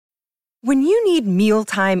When you need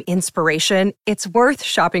mealtime inspiration, it's worth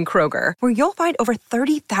shopping Kroger, where you'll find over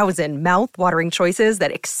 30,000 mouth-watering choices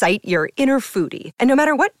that excite your inner foodie. And no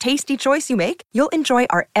matter what tasty choice you make, you'll enjoy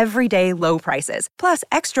our everyday low prices, plus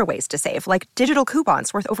extra ways to save, like digital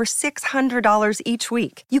coupons worth over $600 each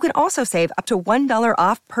week. You can also save up to $1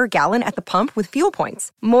 off per gallon at the pump with fuel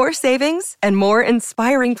points. More savings and more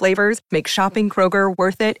inspiring flavors make shopping Kroger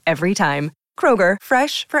worth it every time. Kroger,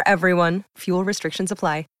 fresh for everyone. Fuel restrictions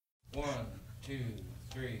apply. 1, 2,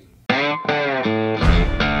 3.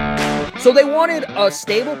 So they wanted a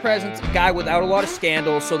stable presence, a guy without a lot of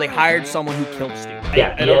scandals, so they hired someone who killed Stu.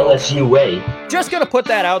 Yeah, the LSU way. Just gonna put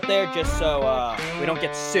that out there, just so we don't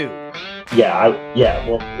get sued.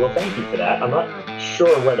 Well, thank you for that. I'm not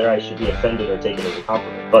sure whether I should be offended or take it as a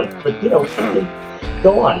compliment, but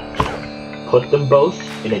go on. Put them both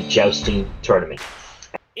in a jousting tournament.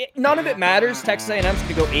 None of it matters. Texas A&M's going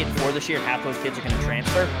to go 8-4 this year, and half those kids are going to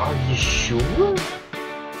transfer. Are you sure?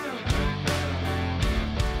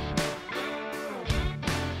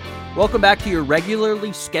 Welcome back to your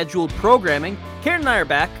regularly scheduled programming. Kieran and I are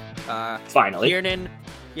back. Finally. Kieran,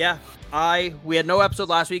 we had no episode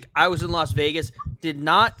last week. I was in Las Vegas. Did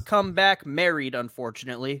not come back married,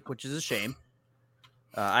 unfortunately, which is a shame.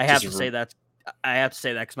 I have to say that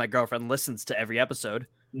because my girlfriend listens to every episode.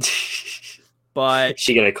 But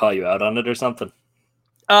she gonna call you out on it or something?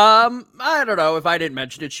 I don't know. If I didn't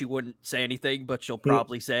mention it, she wouldn't say anything, but she'll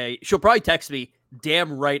probably text me,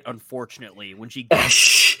 "Damn right, unfortunately," when she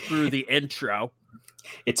gets through the intro.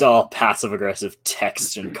 It's all passive aggressive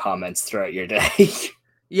text and comments throughout your day.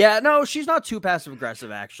 Yeah, no, she's not too passive aggressive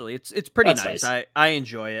actually. It's pretty That's nice. I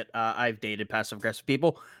enjoy it. I've dated passive aggressive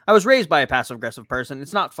people. I was raised by a passive aggressive person.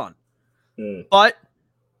 It's not fun. But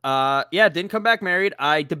didn't come back married.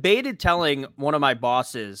 I debated telling one of my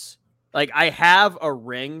bosses, like, I have a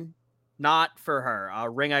ring, not for her, a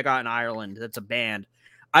ring I got in Ireland. That's a band.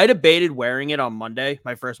 I debated wearing it on Monday,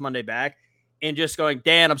 my first Monday back, and just going,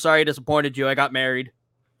 Dan, I'm sorry I disappointed you. I got married.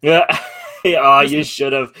 Yeah. You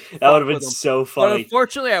should have. That would have been so funny. But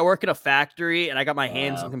unfortunately, I work in a factory, and I got my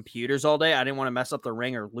hands on computers all day. I didn't want to mess up the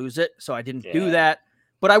ring or lose it, so I didn't do that.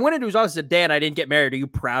 But I went into his office and said, Dan, I didn't get married. Are you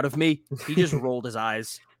proud of me? He just rolled his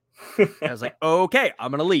eyes. I was like, okay,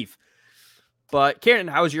 I'm going to leave. But Kieran,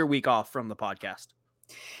 how was your week off from the podcast?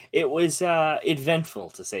 It was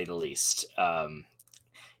eventful, to say the least. Had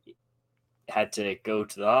to go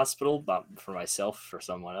to the hospital, not for myself, for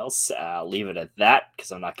someone else. Leave it at that,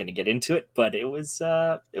 because I'm not going to get into it. But it was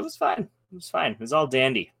fine. It was fine. It was all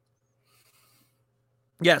dandy.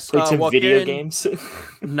 Yes. Played some video games.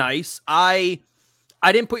 Nice. I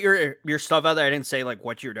didn't put your stuff out there. I didn't say like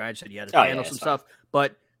what you're doing. I just said you had to handle some stuff.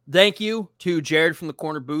 But thank you to Jared from the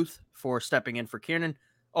corner booth for stepping in for Kieran.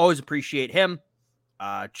 Always appreciate him.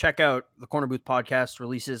 Check out the Corner Booth podcast.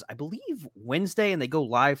 Releases, I believe, Wednesday, and they go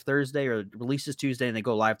live Thursday, or releases Tuesday and they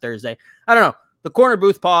go live Thursday. I don't know. The Corner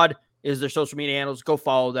Booth pod is their social media handles. Go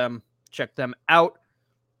follow them. Check them out.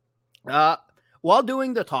 While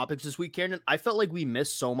doing the topics this week, Kieran, I felt like we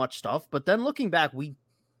missed so much stuff, but then looking back,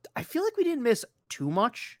 I feel like we didn't miss too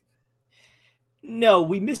much. No,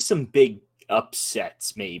 we missed some big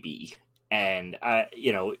upsets, maybe. And,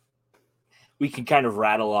 we can kind of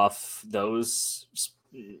rattle off those,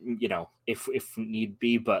 if need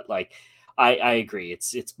be. But, like, I agree.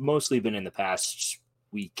 It's mostly been in the past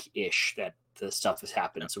week-ish that the stuff has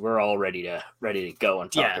happened. So we're all ready to go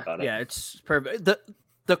and talk about it. Yeah, it's perfect.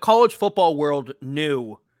 The college football world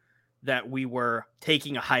knew that we were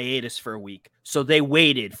taking a hiatus for a week. So they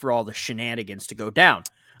waited for all the shenanigans to go down.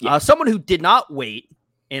 Yeah. Someone who did not wait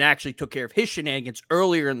and actually took care of his shenanigans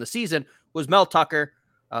earlier in the season was Mel Tucker,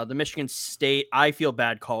 the Michigan State. I feel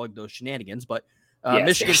bad calling those shenanigans, but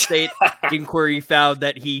Michigan State inquiry found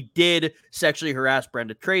that he did sexually harass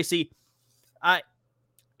Brenda Tracy.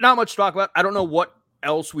 Not much to talk about. I don't know what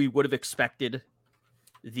else we would have expected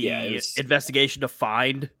the investigation to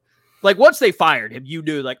find. Like, once they fired him, you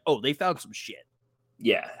knew, like, oh, they found some shit.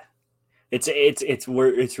 Yeah. It's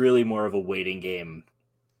really more of a waiting game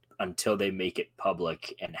until they make it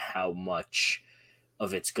public, and how much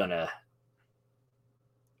of it's gonna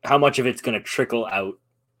trickle out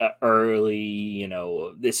early.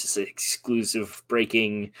 This is exclusive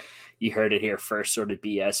breaking. You heard it here first, sort of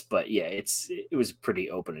BS. But yeah, it was a pretty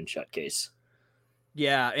open and shut case.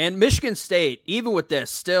 Yeah, and Michigan State, even with this,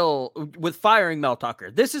 still with firing Mel Tucker,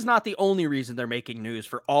 this is not the only reason they're making news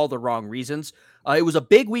for all the wrong reasons. It was a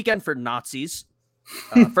big weekend for Nazis.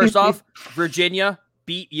 First off, Virginia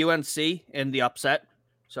beat UNC in the upset.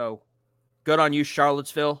 So good on you,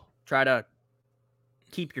 Charlottesville. Try to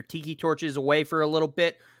keep your tiki torches away for a little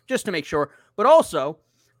bit just to make sure. But also,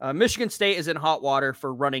 Michigan State is in hot water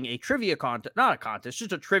for running a trivia contest, not a contest,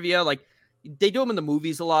 just a trivia. Like they do them in the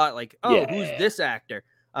movies a lot. Like, who's this actor?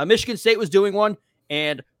 Michigan State was doing one,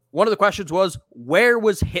 and one of the questions was, where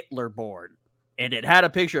was Hitler born? And it had a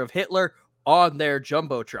picture of Hitler on their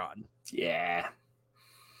Jumbotron. Yeah.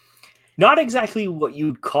 Not exactly what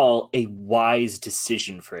you'd call a wise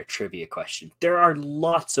decision for a trivia question. There are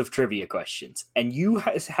lots of trivia questions, and you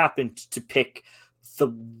happened to pick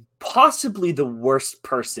possibly the worst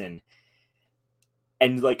person.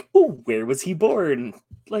 And like, oh, where was he born?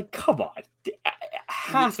 Like, come on.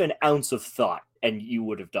 Half an ounce of thought, and you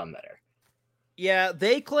would have done better. Yeah,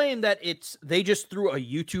 they claim that they just threw a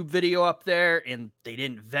YouTube video up there and they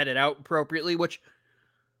didn't vet it out appropriately, which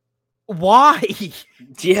why?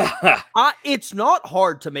 Yeah. It's not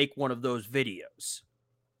hard to make one of those videos.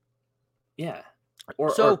 Yeah. Or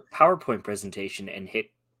PowerPoint presentation and hit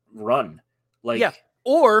run. Like, yeah.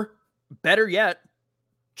 Or better yet,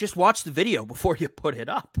 just watch the video before you put it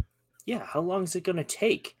up. Yeah. How long is it going to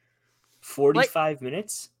take? 45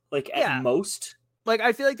 minutes? Like at most? Like,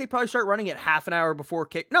 I feel like they probably start running it half an hour before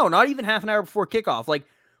No, not even half an hour before kickoff. Like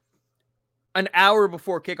an hour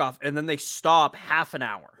before kickoff. And then they stop half an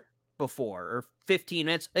hour before or 15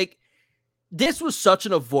 minutes. Like, this was such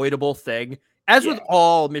an avoidable thing, as with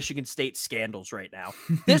all Michigan State scandals right now.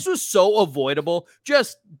 This was so avoidable.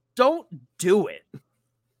 Just don't do it.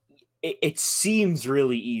 It seems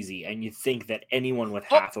really easy, and you think that anyone with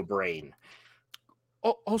half a brain.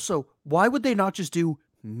 Also, why would they not just do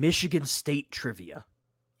Michigan State trivia?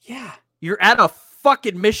 Yeah. You're at a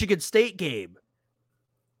fucking Michigan State game.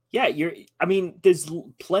 Yeah, there's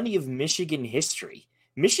plenty of Michigan history.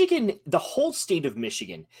 Michigan, the whole state of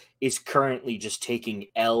Michigan is currently just taking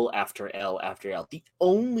L after L after L. The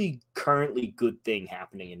only currently good thing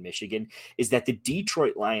happening in Michigan is that the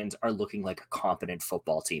Detroit Lions are looking like a competent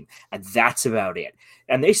football team, and that's about it.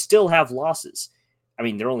 And they still have losses. I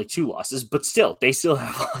mean, they're only 2 losses, but still, they still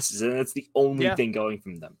have losses, and that's the only thing going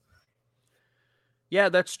from them. Yeah,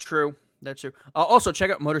 that's true. That's true. Also,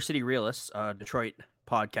 check out Motor City Realists, Detroit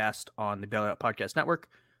podcast on the Bailout Podcast Network.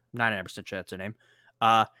 99% sure that's their name.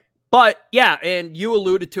 But yeah, and you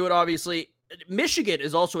alluded to it, obviously. Michigan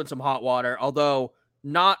is also in some hot water, although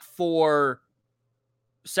not for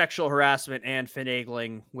sexual harassment and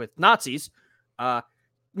finagling with Nazis.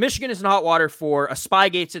 Michigan is in hot water for a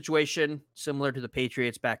Spygate situation, similar to the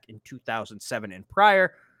Patriots back in 2007 and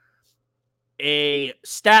prior. A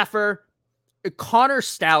staffer, Connor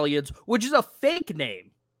Stallions, which is a fake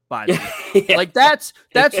name, by the way. Like, that's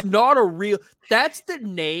not a real... That's the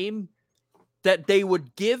name that they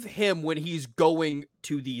would give him when he's going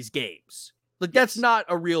to these games. Like, that's not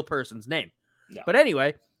a real person's name. No. But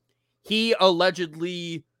anyway, he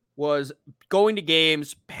allegedly was going to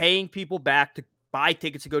games, paying people back to buy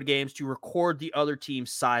tickets to go to games, to record the other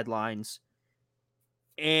team's sidelines,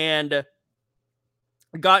 and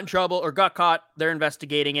got in trouble or got caught. They're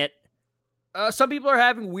investigating it. Some people are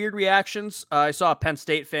having weird reactions. I saw a Penn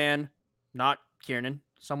State fan, not Kiernan,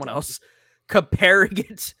 someone else, comparing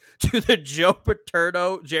it to the Joe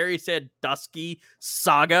Paterno, Jerry Sandusky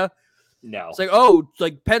saga. No. It's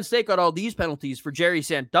like, Penn State got all these penalties for Jerry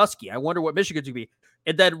Sandusky. I wonder what Michigan's going to be.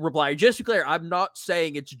 And then reply, just to be clear, I'm not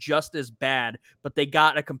saying it's just as bad, but they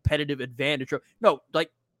got a competitive advantage. No,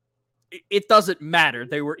 like, it doesn't matter.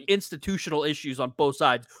 They were institutional issues on both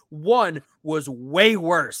sides. One was way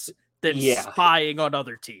worse than spying on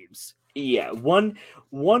other teams. Yeah, one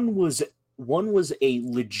was a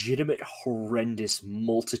legitimate, horrendous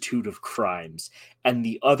multitude of crimes, and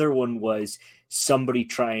the other one was somebody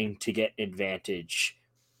trying to get an advantage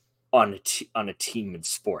on a team in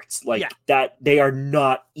sports. Like, that they are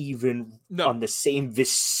not even on the same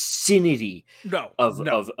vicinity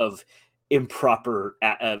of improper,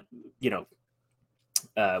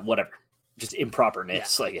 whatever. Just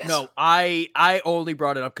improperness, I guess. No, I only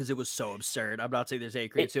brought it up because it was so absurd. I'm not saying there's any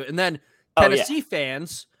credit to it. And then Tennessee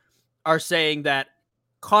fans are saying that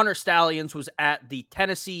Connor Stallions was at the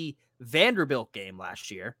Tennessee Vanderbilt game last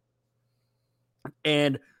year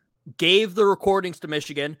and gave the recordings to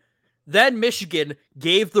Michigan. Then Michigan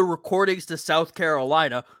gave the recordings to South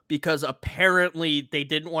Carolina because apparently they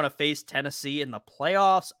didn't want to face Tennessee in the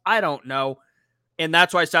playoffs. I don't know. And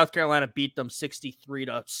that's why South Carolina beat them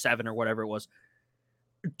 63-7 or whatever it was.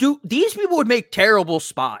 These people would make terrible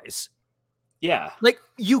spies. Yeah. Like,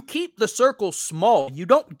 you keep the circle small. You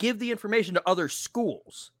don't give the information to other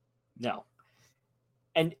schools. No.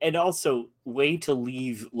 And also, way to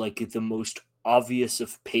leave, like, the most obvious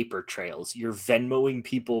of paper trails. You're Venmoing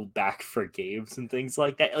people back for games and things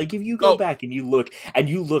like that. Like, if you go back and you look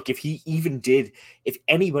if he even did, if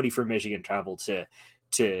anybody from Michigan traveled to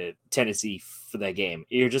to Tennessee for that game.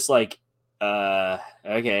 You're just like,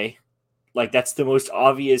 okay. Like, that's the most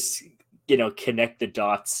obvious, connect the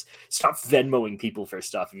dots. Stop Venmoing people for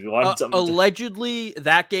stuff. If you want something allegedly,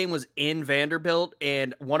 that game was in Vanderbilt,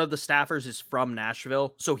 and one of the staffers is from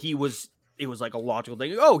Nashville. So it was like a logical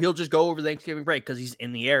thing. Oh, he'll just go over Thanksgiving break because he's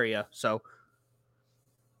in the area. So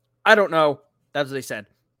I don't know. That's what they said.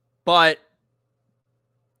 But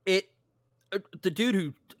the dude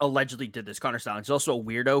who allegedly did this, Connor Stallings, is also a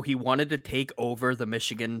weirdo. He wanted to take over the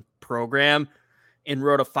Michigan program and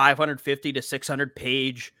wrote a 550 to 600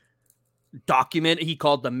 page document he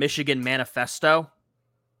called the Michigan Manifesto.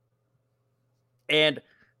 And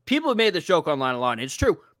people have made this joke online a lot. And it's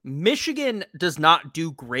true. Michigan does not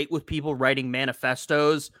do great with people writing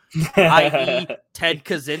manifestos, i.e. Ted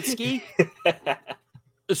Kaczynski.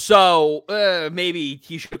 So maybe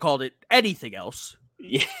he should have called it anything else.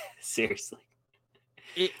 Yeah, seriously.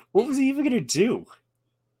 What was he even going to do?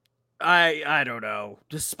 I don't know.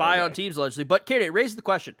 Just spy on teams, allegedly. But, Kieran, it raised the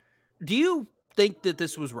question. Do you think that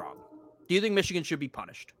this was wrong? Do you think Michigan should be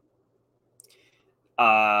punished?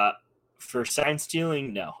 For sign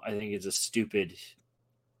stealing, no. I think it's a stupid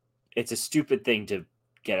thing to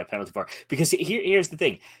get a penalty for. Because here's the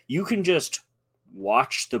thing. You can just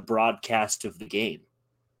watch the broadcast of the game.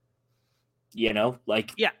 Yeah.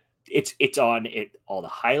 It's on all the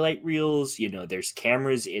highlight reels, there's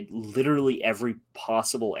cameras in literally every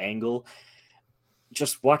possible angle.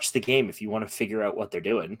 Just watch the game if you want to figure out what they're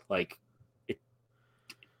doing. Like, it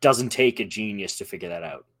doesn't take a genius to figure that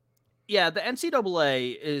out. Yeah, the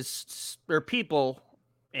NCAA or people,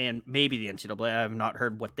 and maybe the NCAA, I have not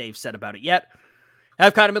heard what they've said about it yet,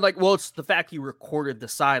 have kind of been like, well, it's the fact you recorded the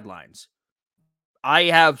sidelines. I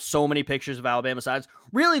have so many pictures of Alabama sides.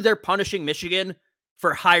 Really, they're punishing Michigan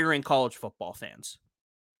for hiring college football fans.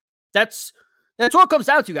 That's what it comes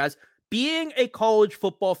down to, guys. Being a college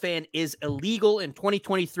football fan is illegal in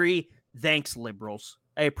 2023. Thanks, liberals.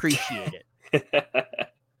 I appreciate it.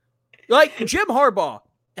 Like, Jim Harbaugh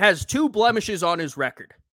has 2 blemishes on his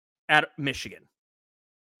record at Michigan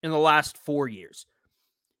in the last 4 years.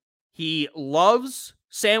 He loves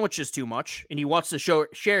sandwiches too much, and he wants to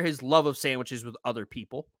share his love of sandwiches with other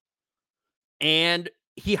people. And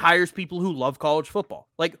he hires people who love college football.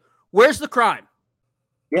 Like, where's the crime?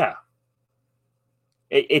 Yeah.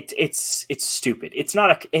 It's stupid. It's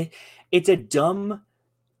not it's a dumb,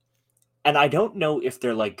 and I don't know if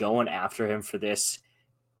they're like going after him for this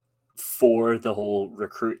for the whole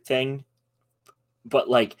recruit thing, but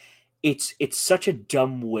like it's such a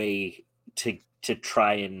dumb way to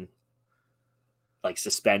try and like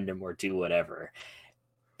suspend him or do whatever,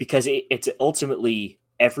 because it's ultimately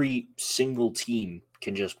every single team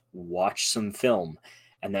can just watch some film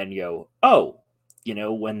and then go, oh,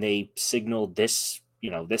 when they signaled this,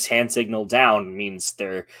 this hand signal down means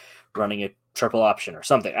they're running a triple option or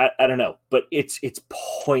something. I don't know, but it's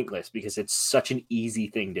pointless because it's such an easy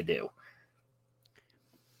thing to do.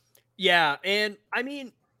 Yeah, and I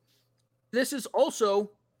mean, this is also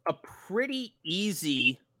a pretty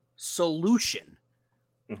easy solution.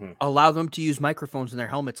 Mm-hmm. Allow them to use microphones in their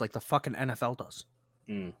helmets like the fucking NFL does.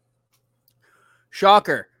 Mm.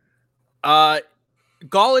 Shocker.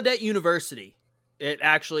 Gallaudet University. It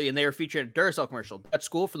actually, and they were featured in a Duracell commercial. That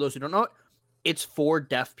school, for those who don't know it, it's for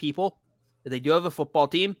deaf people. They do have a football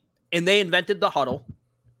team, and they invented the huddle.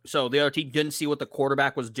 So the other team didn't see what the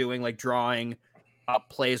quarterback was doing, like drawing up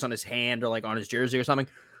plays on his hand or like on his jersey or something.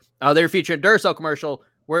 They were featured in a Duracell commercial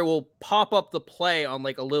where it will pop up the play on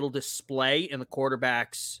like a little display in the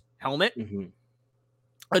quarterback's helmet. Mm-hmm.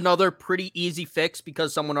 Another pretty easy fix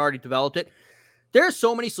because someone already developed it. There are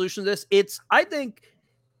so many solutions to this. I think,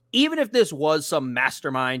 even if this was some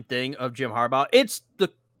mastermind thing of Jim Harbaugh, it's the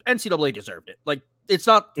NCAA deserved it. Like, it's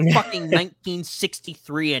not fucking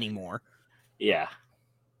 1963 anymore. Yeah.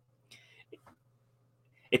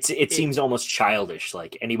 It seems almost childish.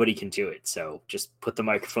 Like, anybody can do it. So just put the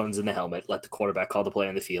microphones in the helmet, let the quarterback call the play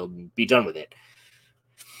on the field, and be done with it.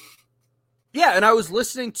 Yeah, and I was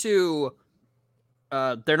listening to,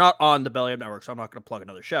 they're not on the Belly Up Network, so I'm not going to plug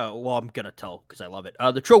another show. Well, I'm going to tell because I love it.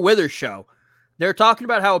 The Trill Withers show. They're talking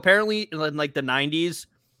about how apparently in like the 90s,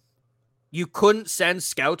 you couldn't send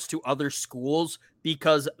scouts to other schools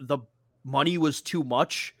because the money was too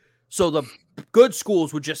much. So the good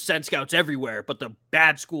schools would just send scouts everywhere, but the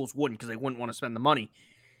bad schools wouldn't because they wouldn't want to spend the money.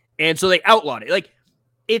 And so they outlawed it. Like,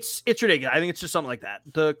 it's ridiculous. I think it's just something like that.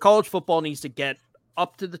 The college football needs to get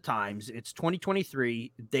up to the times. It's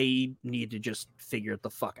 2023. They need to just figure it the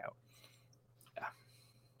fuck out.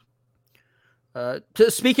 Yeah.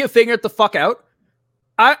 Speaking of figuring it the fuck out,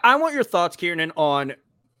 I want your thoughts, Kieran, on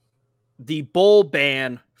the bowl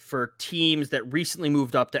ban for teams that recently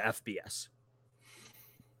moved up to FBS.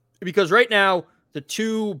 Because right now, the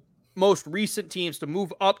two most recent teams to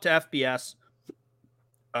move up to FBS,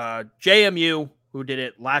 JMU, who did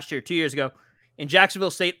it last year, 2 years ago, and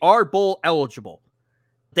Jacksonville State are bowl eligible.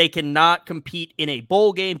 They cannot compete in a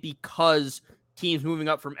bowl game because teams moving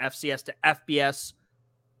up from FCS to FBS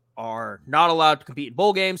are not allowed to compete in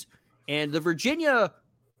bowl games. And the Virginia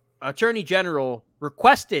Attorney General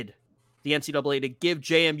requested the NCAA to give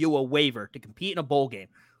JMU a waiver to compete in a bowl game.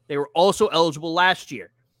 They were also eligible last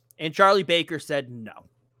year. And Charlie Baker said no.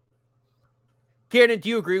 Kieran, do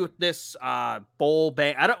you agree with this bowl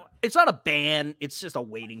ban? It's not a ban. It's just a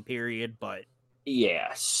waiting period, but.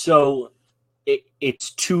 Yeah, so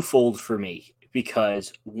it's twofold for me,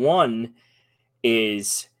 because one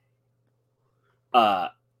is I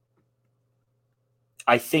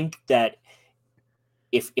think that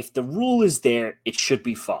if the rule is there, it should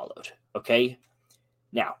be followed. Okay?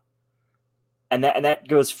 Now, and that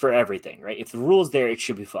goes for everything, right? If the rule is there, it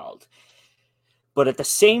should be followed. But at the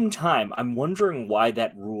same time, I'm wondering why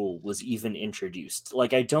that rule was even introduced.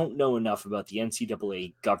 Like, I don't know enough about the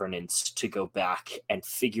NCAA governance to go back and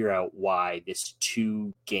figure out why this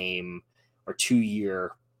 2-game or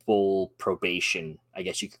 2-year bowl probation, I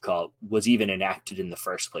guess you could call it, was even enacted in the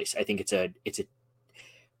first place. I think it's a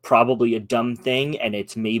probably a dumb thing, and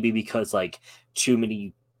it's maybe because like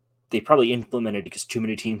they probably implemented it because too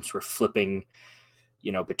many teams were flipping,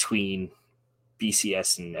 between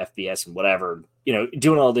BCS and FBS and whatever,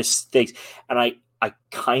 doing all this things. And I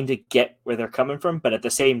kind of get where they're coming from, but at the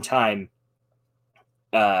same time,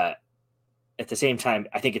 I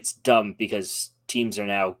think it's dumb because teams are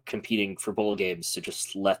now competing for bowl games, so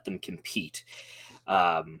just let them compete.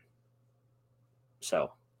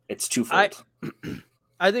 So it's twofold.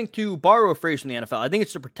 I think, to borrow a phrase from the NFL, I think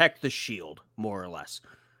it's to protect the shield, more or less.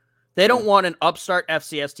 They don't want an upstart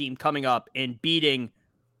FCS team coming up and beating.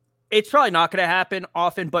 It's probably not going to happen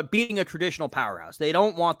often, but beating a traditional powerhouse. They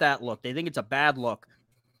don't want that look. They think it's a bad look.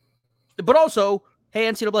 But also, hey,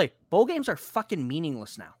 NCAA, bowl games are fucking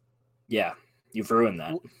meaningless now. Yeah, you've ruined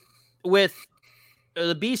that. With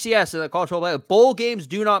the BCS and the college football, bowl games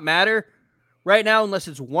do not matter right now unless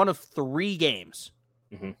it's one of 3 games.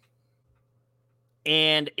 Mm-hmm.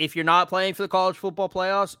 And if you're not playing for the college football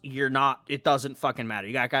playoffs, it doesn't fucking matter.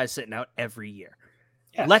 You got guys sitting out every year.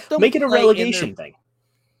 Yeah. Let them make it a relegation thing.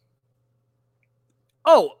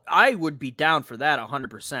 Oh, I would be down for that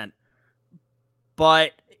 100%.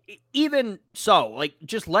 But even so, like,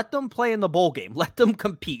 just let them play in the bowl game. Let them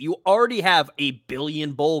compete. You already have 1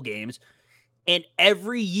 billion bowl games, and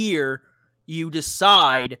every year you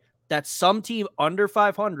decide that some team under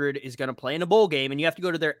 500 is going to play in a bowl game, and you have to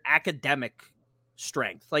go to their academic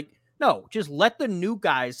strength. Like, no, just let the new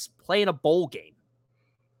guys play in a bowl game.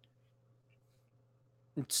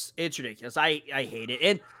 It's ridiculous. I hate it.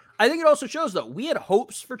 And I think it also shows, though, we had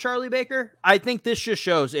hopes for Charlie Baker. I think this just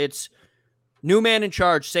shows it's new man in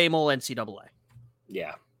charge, same old NCAA.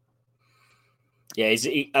 Yeah. Yeah,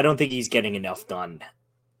 I don't think he's getting enough done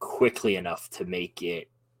quickly enough to make it.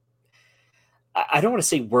 I don't want to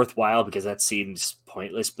say worthwhile because that seems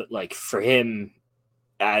pointless, but like for him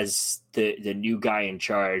as the new guy in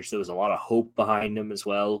charge, there was a lot of hope behind him as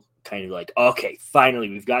well. Kind of like, okay, finally,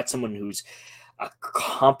 we've got someone who's a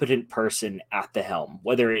competent person at the helm,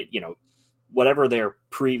 whether it, whatever their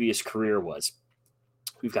previous career was.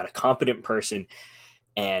 We've got a competent person,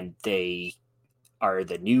 and they are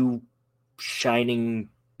the new shining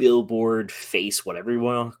billboard face, whatever you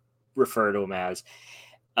want to refer to them as,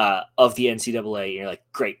 of the NCAA. And you're like,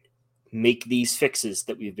 great, make these fixes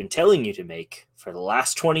that we've been telling you to make for the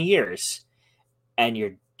last 20 years.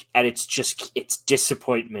 And it's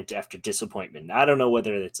disappointment after disappointment. I don't know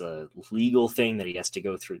whether it's a legal thing that he has to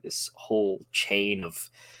go through this whole chain of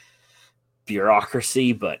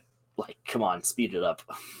bureaucracy, but like, come on, speed it up.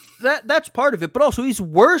 That's part of it, but also he's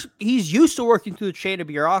used to working through the chain of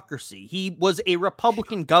bureaucracy. He was a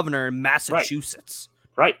Republican governor in Massachusetts.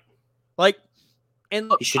 Right. Like, and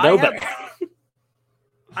look, you should know better.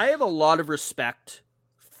 I have a lot of respect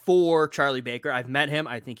for Charlie Baker. I've met him.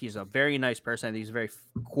 I think he's a very nice person. I think he's a very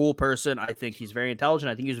cool person. I think he's very intelligent.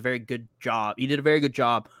 I think he did a very good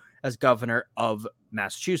job as governor of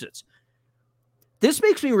Massachusetts. This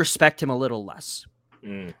makes me respect him a little less.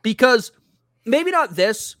 Because maybe not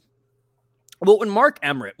this, but when Mark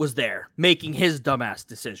Emmert was there making his dumbass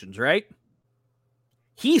decisions, right?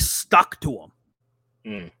 He stuck to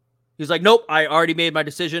them. He's like, nope, I already made my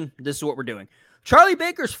decision. This is what we're doing. Charlie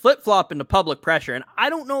Baker's flip-flop into public pressure, and I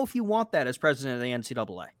don't know if you want that as president of the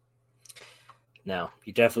NCAA. No,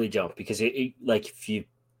 you definitely don't, because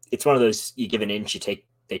it's one of those, you give an inch,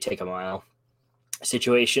 they take a mile.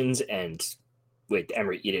 situations, and with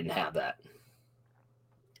Emery, you didn't have that.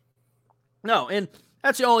 No, and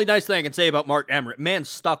that's the only nice thing I can say about Mark Emmert. Man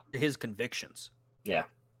stuck to his convictions. Yeah.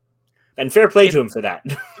 And fair play to him for that.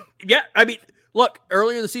 Yeah, I mean, look,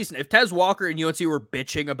 earlier in the season, if Tez Walker and UNC were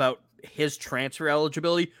bitching about his transfer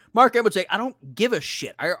eligibility, Mark Emmert would say, I don't give a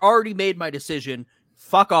shit. I already made my decision.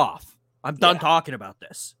 Fuck off. I'm done talking about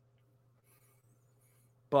this.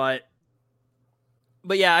 But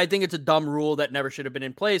yeah, I think it's a dumb rule that never should have been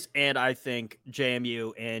in place, and I think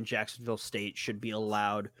JMU and Jacksonville State should be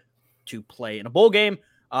allowed to play in a bowl game.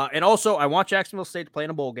 And also, I want Jacksonville State to play in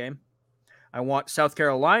a bowl game. I want South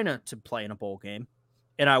Carolina to play in a bowl game.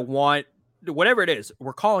 And I want, whatever it is,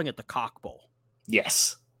 we're calling it the Cock Bowl.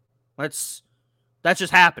 Yes. That's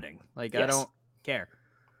just happening. Like, yes. I don't care.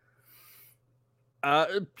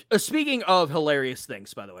 Speaking of hilarious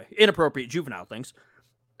things, by the way, inappropriate juvenile things,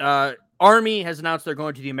 Army has announced they're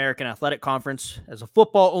going to the American Athletic Conference as a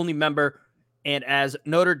football-only member, and as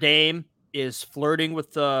Notre Dame is flirting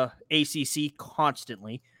with the ACC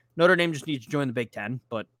constantly, Notre Dame just needs to join the Big Ten,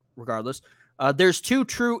 but regardless, there's two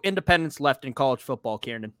true independents left in college football,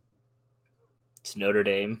 Kieran. It's Notre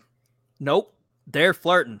Dame. Nope. They're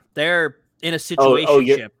flirting. They're in a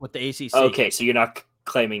situationship with the ACC. Okay, so you're not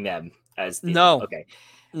claiming them as the... No. Okay.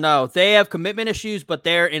 No, they have commitment issues, but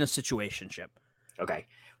they're in a situationship. Okay.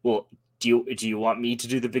 Well, do you want me to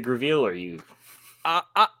do the big reveal, or you?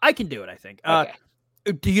 I can do it, I think. Okay.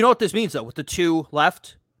 Do you know what this means, though, with the two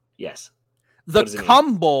left? Yes. The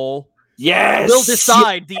Cum Bowl will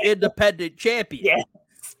decide the independent champion. Yes.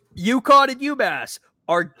 UConn and UMass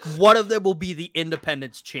are one of them will be the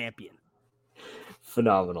independence champion.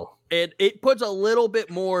 Phenomenal. And it puts a little bit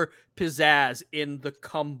more pizzazz in the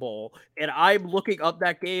Cum Bowl. And I'm looking up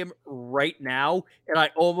that game right now, and I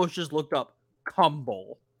almost just looked up Cum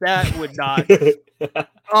Bowl. That would not.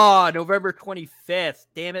 November 25th.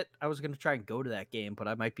 Damn it. I was going to try and go to that game, but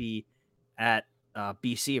I might be at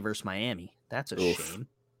BC versus Miami. That's a shame.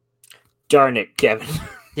 Darn it, Kevin.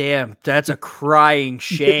 Damn, that's a crying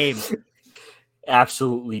shame.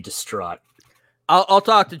 Absolutely distraught. I'll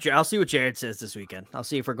talk to Jared. I'll see what Jared says this weekend. I'll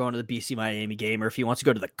see if we're going to the BC Miami game or if he wants to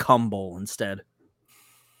go to the Cum Bowl instead.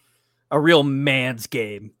 A real man's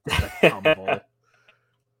game. The Cum Bowl.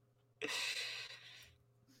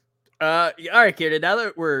 All right, Kieran. Now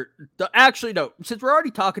that we're actually no, since we're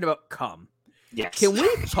already talking about cum, yes, can we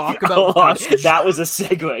talk about that was a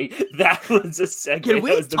segue? That was a segue. Can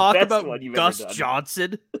we talk about Gus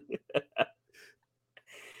Johnson?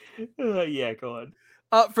 Yeah, go on.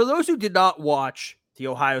 For those who did not watch the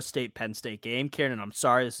Ohio State Penn State game, Kieran, I'm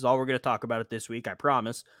sorry, this is all we're going to talk about it this week. I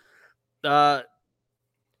promise.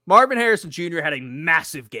 Marvin Harrison Jr. had a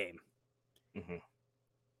massive game. Mm-hmm.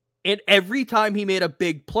 And every time he made a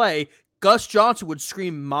big play, Gus Johnson would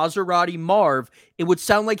scream Maserati Marv. It would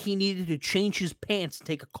sound like he needed to change his pants and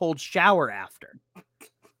take a cold shower after.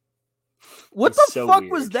 What the fuck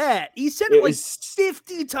was that? He said it like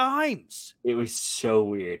 50 times. It was so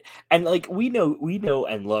weird. And like we know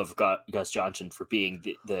and love Gus Johnson for being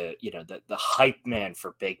the hype man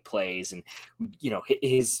for big plays, and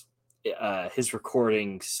his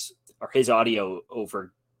recordings or his audio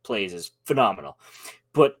over plays is phenomenal.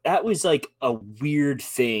 But that was like a weird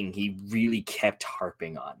thing he really kept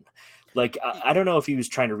harping on. Like, I don't know if he was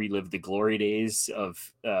trying to relive the glory days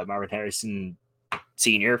of Marvin Harrison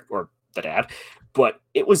Sr. or the dad, but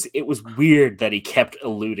it was weird that he kept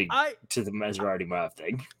alluding to the Maserati Marv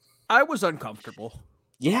thing. I was uncomfortable.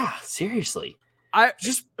 Yeah, seriously.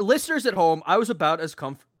 Listeners at home, I was about as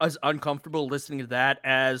uncomfortable listening to that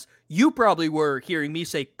as you probably were hearing me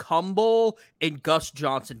say Cum Bowl and Gus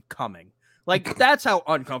Johnson coming. Like, that's how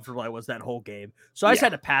uncomfortable I was that whole game. So I just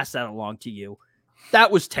had to pass that along to you. That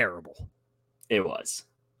was terrible. It was.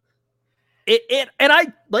 And I,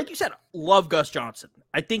 like you said, love Gus Johnson.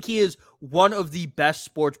 I think he is one of the best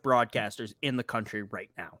sports broadcasters in the country right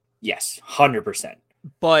now. Yes, 100%.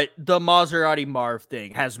 But the Maserati Marv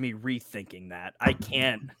thing has me rethinking that. I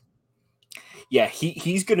can't. Yeah,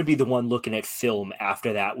 he's going to be the one looking at film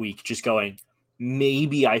after that week, just going,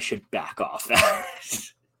 maybe I should back off that.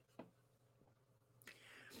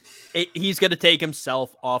 He's going to take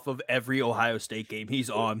himself off of every Ohio State game he's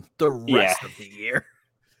on the rest of the year.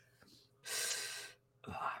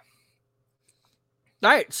 All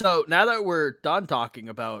right, so now that we're done talking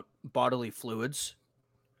about bodily fluids,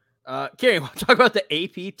 Kieran, want to talk about the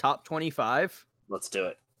AP Top 25? Let's do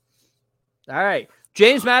it. All right.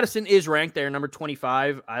 James Madison is ranked there, number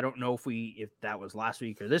 25. I don't know if that was last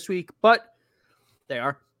week or this week, but they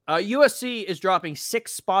are. USC is dropping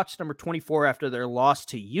 6 spots, number 24, after their loss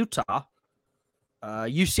to Utah.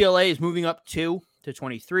 UCLA is moving up 2 to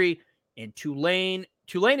 23. And Tulane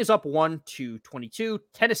is up 1-22.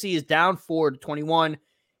 Tennessee is down 4-21.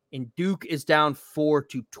 And Duke is down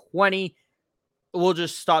 4-20. We'll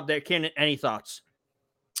just stop there. Ken, any thoughts?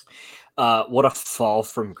 What a fall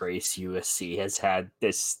from grace USC has had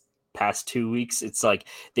this past 2 weeks. It's like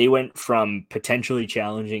they went from potentially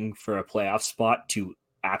challenging for a playoff spot to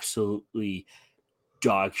absolutely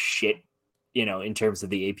dog shit, in terms of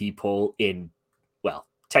the AP poll in, well,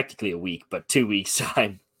 technically a week, but 2 weeks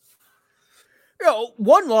time.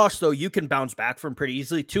 One loss, though, you can bounce back from pretty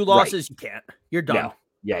easily. Two losses, You can't. You're done. No.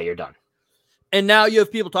 Yeah, you're done. And now you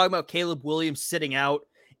have people talking about Caleb Williams sitting out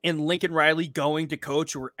and Lincoln Riley going to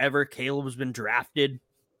coach wherever Caleb has been drafted.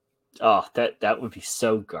 Oh, that would be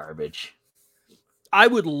so garbage. I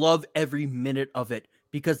would love every minute of it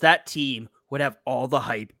because that team would have all the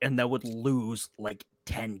hype and that would lose like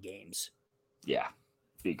 10 games. Yeah,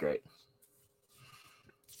 be great.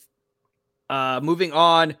 Moving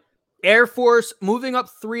on, Air Force moving up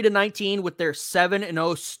 3-19 with their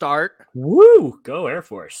 7-0 start. Woo! Go Air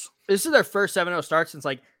Force. This is their first 7-0 start since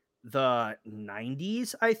like the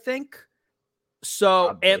 90s, I think. So,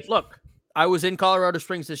 Probably. And look, I was in Colorado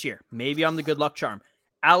Springs this year. Maybe I'm the good luck charm.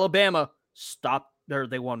 Alabama stopped there.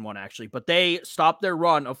 They won one actually, but they stopped their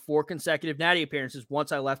run of 4 consecutive Natty appearances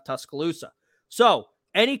once I left Tuscaloosa. So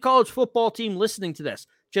any college football team listening to this,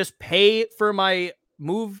 just pay for my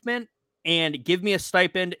movement and give me a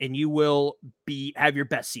stipend and you will have your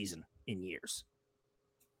best season in years.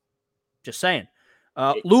 Just saying.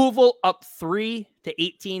 Louisville up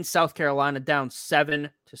 3-18, South Carolina down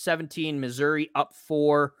 7-17, Missouri up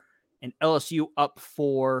 4, and LSU up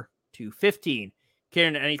 4-15.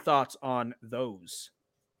 Karen, any thoughts on those?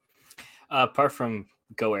 Apart from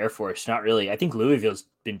go Air Force, not really. I think Louisville's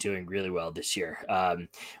been doing really well this year.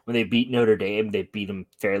 When they beat Notre Dame, they beat them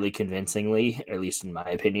fairly convincingly, at least in my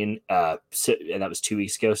opinion. And that was 2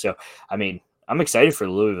 weeks ago. So, I mean, I'm excited for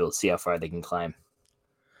Louisville to see how far they can climb.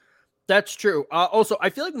 That's true. Also, I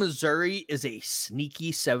feel like Missouri is a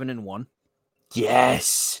sneaky 7-1.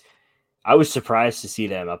 Yes. I was surprised to see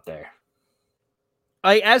them up there.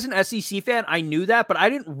 As an SEC fan, I knew that, but I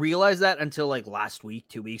didn't realize that until like last week,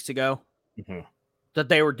 2 weeks ago, that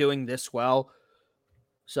they were doing this well.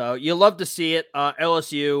 So you love to see it.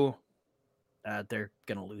 LSU, they're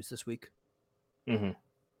going to lose this week.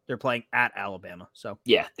 They're playing at Alabama. So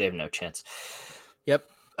yeah, they have no chance. Yep.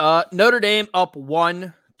 Notre Dame up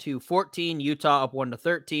 1-14, Utah up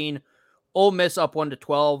 1-13, Ole Miss up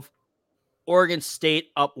 1-12, Oregon State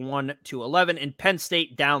up 1-11, and Penn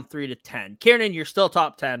State down 3-10. Kieran, you're still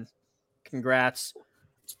top 10. Congrats.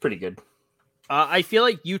 It's pretty good. I feel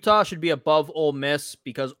like Utah should be above Ole Miss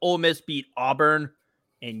because Ole Miss beat Auburn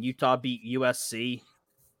and Utah beat USC.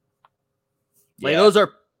 Like those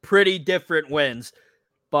are pretty different wins,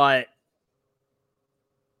 but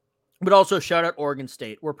also shout out Oregon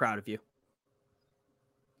State. We're proud of you.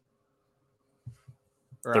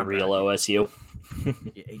 The real OSU.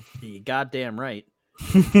 You goddamn right.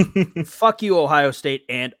 Fuck you, Ohio State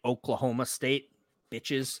and Oklahoma State,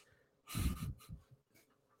 bitches.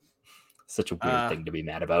 Such a weird thing to be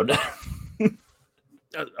mad about.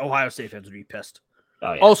 Ohio State fans would be pissed.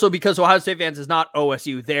 Oh, yeah. Also, because Ohio State fans is not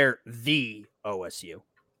OSU, they're the OSU.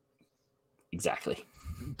 Exactly.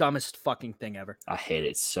 Dumbest fucking thing ever. I hate it.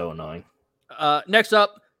 It's so annoying. Next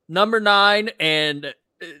up, number 9, and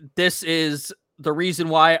this is the reason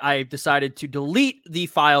why I decided to delete the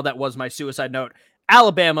file that was my suicide note.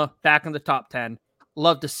 Alabama back in the top 10.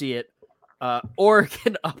 Love to see it.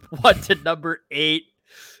 Oregon up 1 to number 8,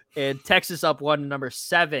 and Texas up 1 to number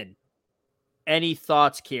 7. Any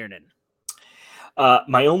thoughts, Kieran?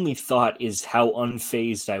 My only thought is how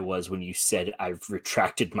unfazed I was when you said I've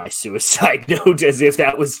retracted my suicide note, as if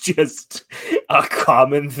that was just a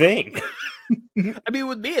common thing. I mean,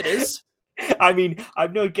 with me, it is. I mean,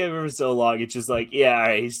 I've known Kevin for so long. It's just like, yeah, all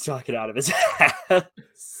right, he's talking out of his ass.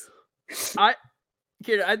 I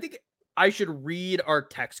think I should read our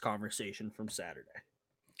text conversation from Saturday.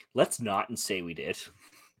 Let's not and say we did.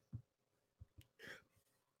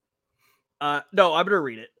 No, I'm going to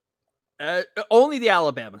read it. Only the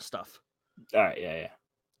Alabama stuff. All right,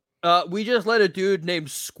 yeah. We just let a dude named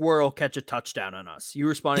Squirrel catch a touchdown on us. You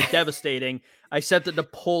responded devastating. I sent the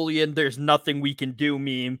Napoleon, there's nothing we can do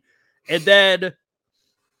meme. And then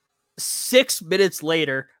 6 minutes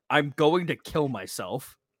later, I'm going to kill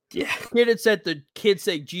myself. Yeah. Kid had sent the kid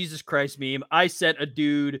saying Jesus Christ meme. I sent a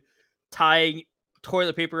dude tying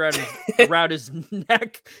toilet paper around his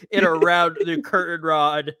neck and around the curtain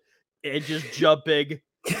rod and just jumping.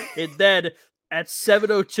 And then at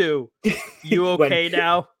 7:02, you okay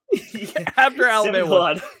now? After Alabama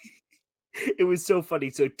won. It was so funny.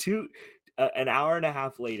 So an hour and a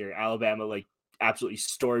half later, Alabama like absolutely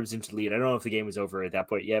storms into the lead. I don't know if the game was over at that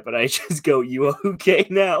point yet, but I just go, "You okay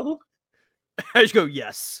now?" I just go,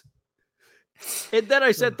 yes. And then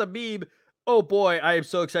I sent the meme, oh boy, I am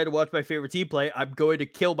so excited to watch my favorite team play. I'm going to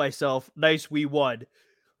kill myself. Nice, we won.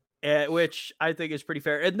 Which I think is pretty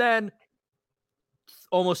fair. And then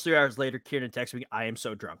almost 3 hours later, Kieran texted me, I am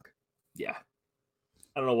so drunk. Yeah.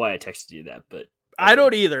 I don't know why I texted you that, but I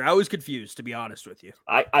don't either. I was confused, to be honest with you.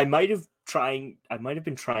 I might have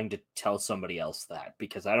been trying to tell somebody else that,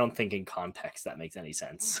 because I don't think in context that makes any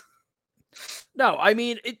sense. No, I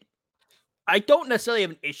mean, I don't necessarily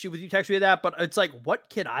have an issue with you texting me that, but it's like, what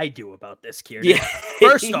can I do about this, Kieran? Yeah.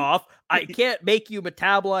 First off, I can't make you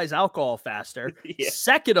metabolize alcohol faster. Yeah.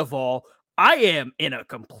 Second of all, I am in a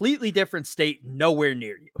completely different state, nowhere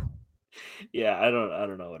near you. Yeah, I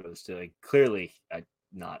don't know what I was doing. Clearly, I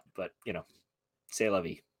not, but say la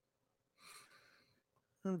vie.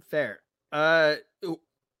 Fair. All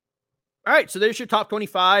right, so there's your top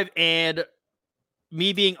 25 and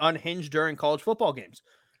me being unhinged during college football games.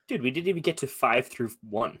 Dude, we didn't even get to 5 through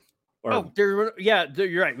 1. You're right. We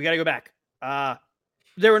got to go back.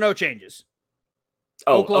 There were no changes.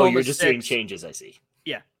 You're just doing changes, I see.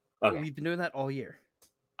 Yeah. Okay. We've been doing that all year.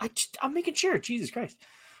 I'm making sure. Jesus Christ.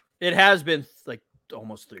 It has been like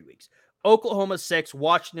almost 3 weeks. Oklahoma 6,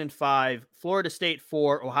 Washington 5, Florida State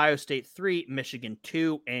 4, Ohio State 3, Michigan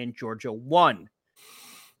 2, and Georgia 1.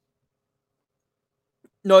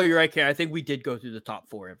 No, you're right, Karen. I think we did go through the top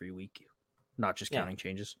 4 every week, not just counting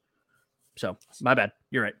changes. So, my bad.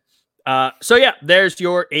 You're right. So, yeah, there's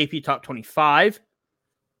your AP top 25.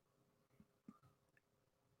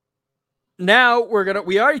 Now,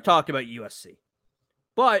 we already talked about USC,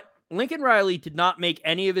 but Lincoln Riley did not make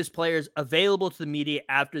any of his players available to the media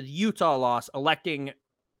after the Utah loss, electing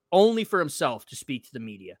only for himself to speak to the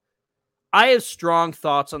media. I have strong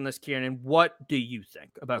thoughts on this, Kieran. What do you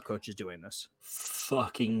think about coaches doing this?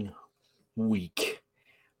 Fucking weak.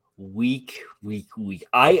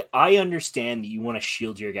 I understand that you want to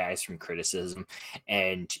shield your guys from criticism,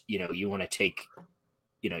 and you want to take,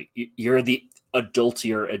 you're the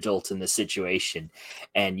adultier adult in the situation,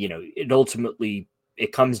 and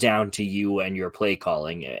it comes down to you and your play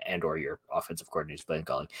calling and or your offensive coordinator's play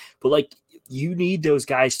calling. But like, you need those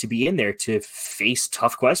guys to be in there to face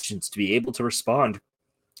tough questions, to be able to respond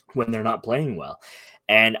when they're not playing well.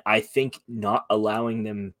 And I think not allowing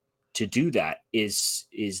them to do that is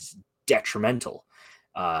detrimental.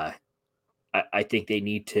 I think they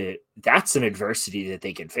need to, that's an adversity that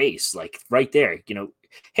they can face. Like right there,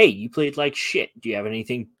 hey, you played like shit. Do you have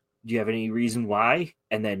any reason why?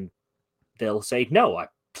 And then they'll say, no, I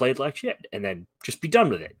played like shit, and then just be done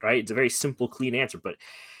with it, right? It's a very simple, clean answer. But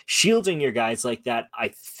shielding your guys like that, I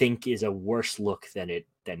think, is a worse look than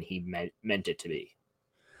he meant it to be.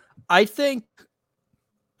 I think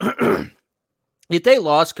if they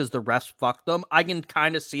lost because the refs fucked them, I can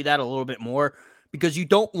kind of see that a little bit more, because you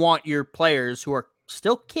don't want your players, who are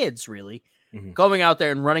still kids, really, going out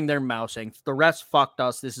there and running their mouth saying, the refs fucked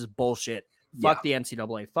us, this is bullshit, fuck the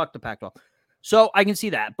NCAA, fuck the Pac-12. So I can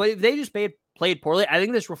see that. But if they just played poorly, I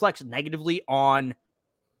think this reflects negatively on,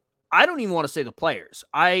 I don't even want to say the players.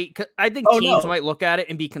 I think teams might look at it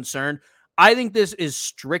and be concerned. I think this is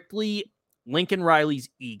strictly Lincoln Riley's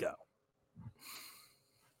ego.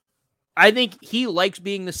 I think he likes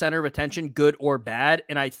being the center of attention, good or bad,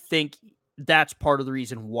 and I think that's part of the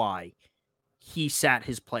reason why he sat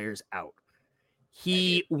his players out.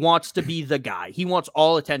 He wants to be the guy. He wants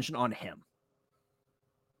all attention on him.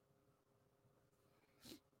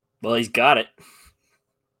 Well, he's got it.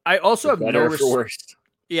 I also have no respect.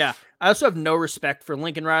 Yeah, I also have no respect for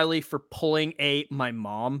Lincoln Riley for pulling my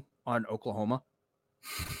mom on Oklahoma.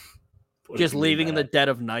 Just leaving in the dead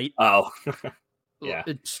of night. Oh, yeah.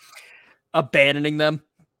 It's abandoning them.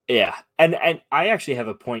 Yeah, and I actually have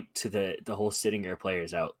a point to the whole sitting your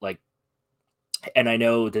players out. Like, and I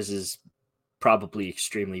know this is probably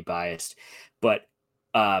extremely biased, but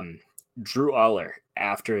Drew Aller,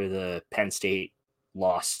 after the Penn State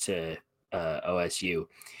lost to OSU,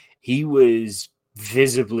 he was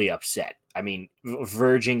visibly upset. I mean,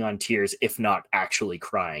 verging on tears, if not actually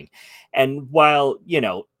crying. And while,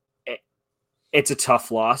 it's a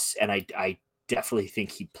tough loss, and I definitely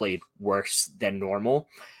think he played worse than normal.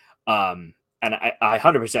 And I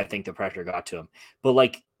 100% think the pressure got to him. But,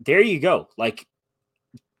 like, there you go. Like,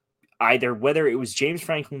 either whether it was James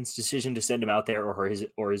Franklin's decision to send him out there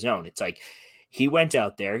or his own, it's like he went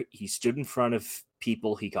out there, he stood in front of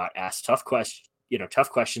people, he got asked tough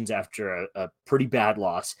questions after a pretty bad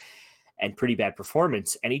loss and pretty bad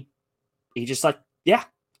performance, and he just like,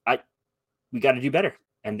 we got to do better,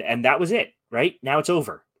 and that was it. Right now, it's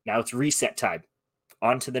over. Now it's reset time,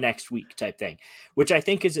 on to the next week type thing, which I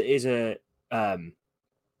think is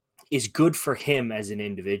good for him as an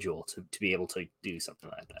individual to be able to do something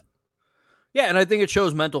like that. Yeah, and I think it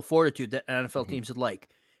shows mental fortitude that NFL teams would like.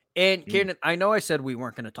 And Kieran, I know I said we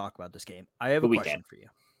weren't going to talk about this game. I have a question for you.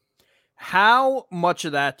 How much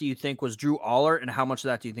of that do you think was Drew Aller, and how much of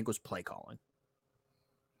that do you think was play calling?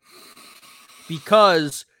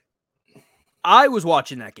 Because I was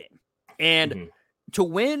watching that game, and to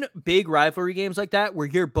win big rivalry games like that, where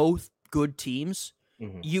you're both good teams,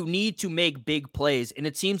 you need to make big plays. And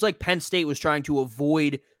it seems like Penn State was trying to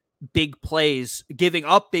avoid big plays, giving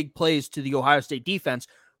up big plays to the Ohio State defense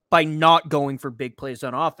by not going for big plays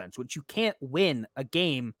on offense, which you can't win a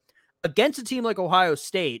game against a team like Ohio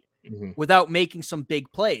State without making some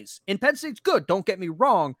big plays. And Penn State's good, don't get me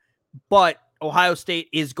wrong, but Ohio State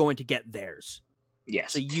is going to get theirs.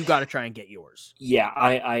 Yes. So you got to try and get yours. Yeah,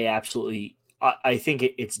 I absolutely, I think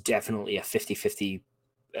it's definitely a 50-50,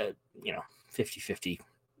 50-50,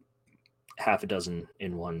 half a dozen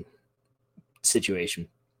in one situation.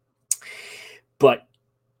 But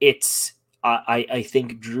it's, I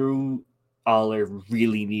think Drew Aller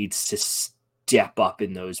really needs to step up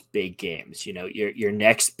in those big games. You know, your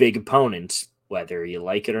next big opponent, whether you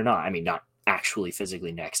like it or not. I mean, not actually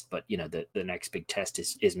physically next, but you know, the next big test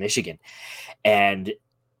is Michigan. And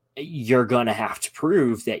you're going to have to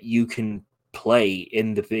prove that you can play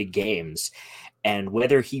in the big games. And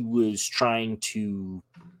whether he was trying to,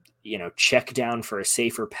 you know, check down for a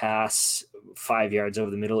safer pass 5 yards over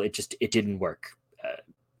the middle, it didn't work.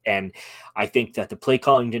 And I think that the play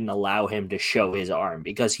calling didn't allow him to show his arm,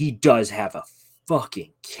 because he does have a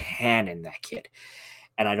fucking cannon, that kid.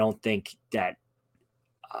 And I don't think that,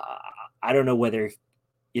 I don't know whether,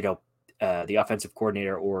 you know, the offensive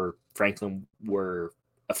coordinator or Franklin were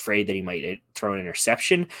afraid that he might throw an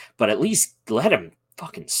interception, but at least let him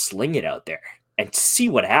fucking sling it out there and see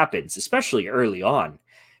what happens, especially early on.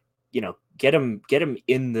 You know, get him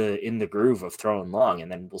in the groove of throwing long,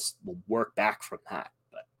 and then we'll work back from that.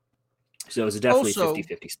 But so it was definitely also,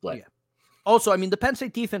 50-50 split. Yeah. Also, I mean, the Penn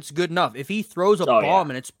State defense is good enough. If he throws a bomb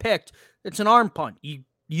and it's picked, it's an arm punt.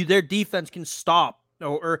 Their defense can stop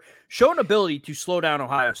or show an ability to slow down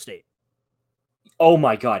Ohio State. Oh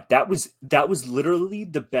my God, that was literally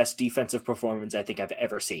the best defensive performance I think I've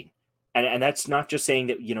ever seen. And that's not just saying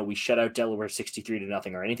that, you know, we shut out Delaware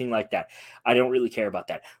 63-0 or anything like that. I don't really care about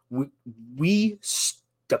that.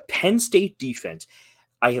 The Penn State defense,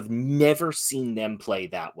 I have never seen them play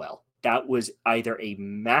that well. That was either a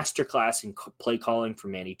masterclass in play calling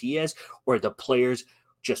from Manny Diaz, or the players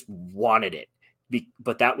just wanted it.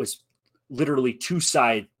 But that was literally two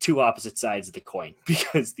opposite sides of the coin,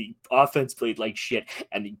 because the offense played like shit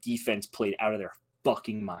and the defense played out of their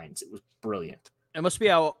fucking minds. It was brilliant. It must be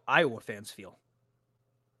how Iowa fans feel.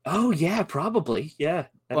 Oh, yeah, probably. Yeah,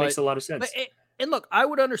 that makes a lot of sense. And look, I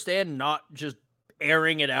would understand not just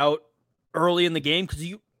airing it out early in the game, because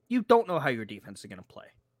you don't know how your defense is going to play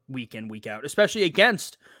week in, week out, especially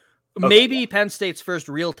against maybe Penn State's first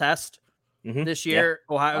real test this year,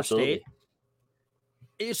 Ohio State.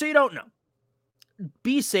 So you don't know.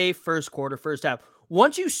 Be safe first quarter, first half.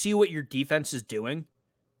 Once you see what your defense is doing,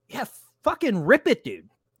 fucking rip it, dude.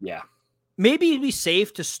 Yeah. Maybe it'd be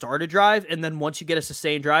safe to start a drive, and then once you get a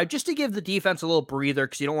sustained drive, just to give the defense a little breather,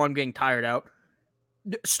 because you don't want them getting tired out,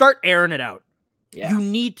 start airing it out. Yeah. You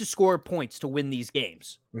need to score points to win these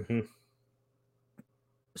games.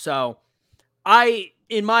 So,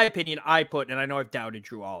 in my opinion, and I know I've doubted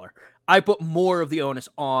Drew Aller, I put more of the onus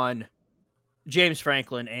on James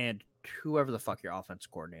Franklin and whoever the fuck your offensive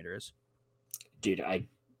coordinator is. Dude,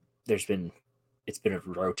 it's been a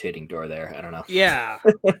rotating door there. I don't know. Yeah.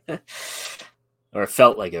 Or it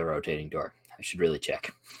felt like a rotating door. I should really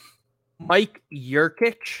check. Mike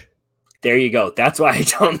Yurkich? There you go. That's why I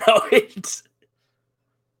don't know it.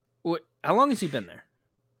 How long has he been there?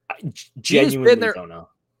 I genuinely don't know.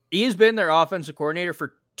 He has been their offensive coordinator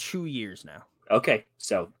for 2 years now. Okay.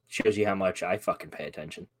 So shows you how much I fucking pay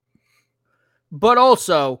attention. But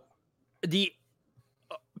also, the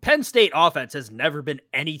Penn State offense has never been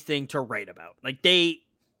anything to write about. Like,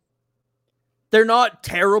 they're not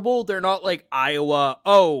terrible. They're not like Iowa.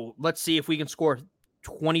 Oh, let's see if we can score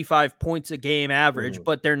 25 points a game average,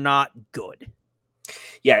 but they're not good.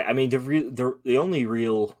 Yeah, I mean, the only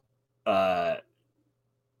real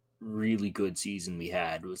really good season we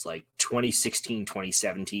had was like 2016,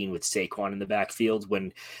 2017 with Saquon in the backfield,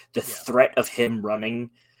 when the threat of him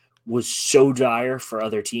running was so dire for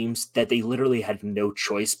other teams that they literally had no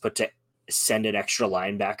choice but to send an extra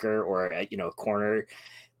linebacker or a corner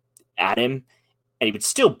at him, and he would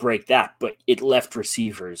still break that, but it left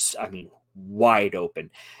receivers, I mean, wide open.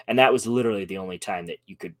 And that was literally the only time that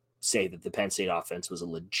you could say that the Penn State offense was a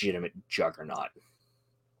legitimate juggernaut.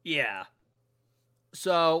 Yeah.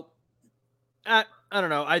 So, I don't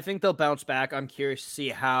know. I think they'll bounce back. I'm curious to see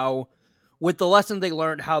how, with the lesson they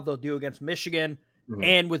learned, how they'll do against Michigan,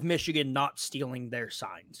 and with Michigan not stealing their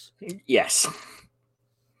signs. Yes.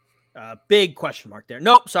 Big question mark there.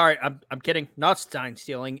 Nope, sorry. I'm kidding. Not sign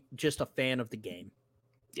stealing, just a fan of the game.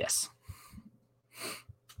 Yes.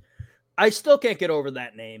 I still can't get over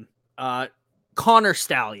that name. Connor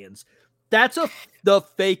Stallions. That's the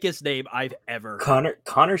fakest name I've ever heard.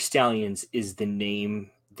 Connor Stallions is the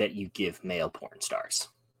name that you give male porn stars.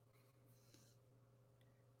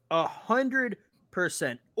 100%.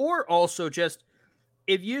 Or also just,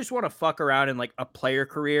 if you just want to fuck around in like a player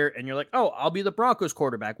career and you're like, oh, I'll be the Broncos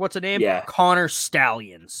quarterback. What's the name? Yeah. Connor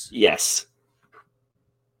Stallions. Yes.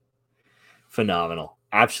 Phenomenal.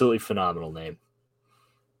 Absolutely phenomenal name.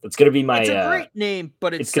 It's going to be my... It's a great name,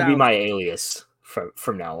 but it's going to be my alias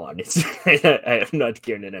from now on. I'm not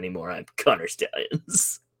getting it anymore. I'm Connor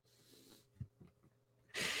Stallions.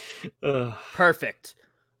 Perfect.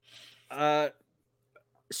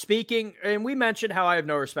 Speaking, and we mentioned how I have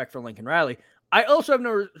no respect for Lincoln Riley. I also have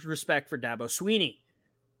no respect for Dabo Swinney.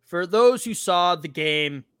 For those who saw the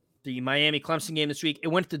game, the Miami-Clemson game this week, it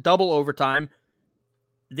went to double overtime.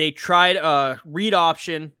 They tried a read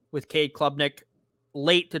option with Cade Klubnik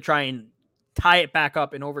late to try and tie it back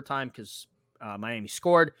up in overtime because Miami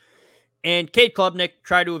scored. And Cade Klubnik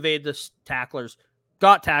tried to evade the tacklers,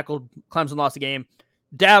 got tackled. Clemson lost the game.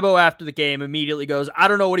 Dabo, after the game, immediately goes, I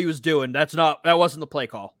don't know what he was doing. That wasn't the play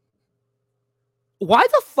call. Why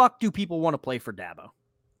the fuck do people want to play for Dabo?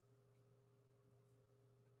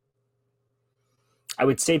 I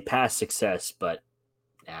would say past success, but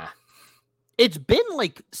nah. It's been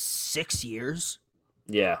like 6 years.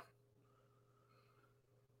 Yeah.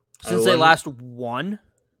 Since they last won.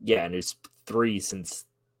 Yeah, and it's 3 since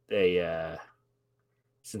they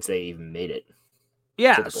even made it.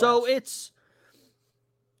 Yeah, so it's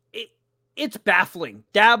baffling.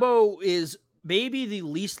 Dabo is maybe the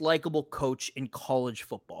least likable coach in college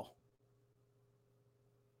football.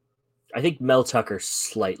 I think Mel Tucker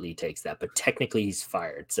slightly takes that, but technically he's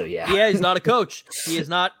fired. So yeah. Yeah, he's not a coach. He is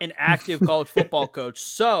not an active college football coach.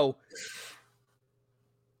 So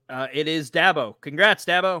it is Dabo. Congrats,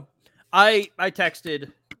 Dabo. I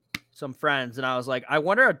texted some friends and I was like, I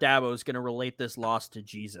wonder how Dabo is going to relate this loss to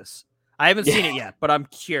Jesus. I haven't seen it yet, but I'm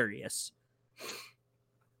curious.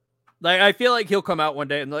 Like, I feel like he'll come out one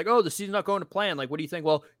day and like, oh, the season's not going to plan. Like, what do you think?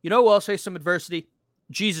 Well, you know who else faced some adversity?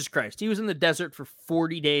 Jesus Christ. He was in the desert for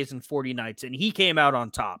 40 days and 40 nights, and he came out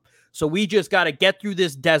on top. So we just got to get through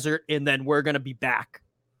this desert, and then we're going to be back.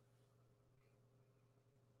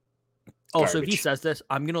 Also, if he says this,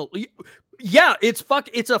 I'm going to... Yeah, it's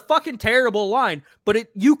a fucking terrible line, but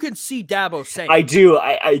you can see Dabo saying I do.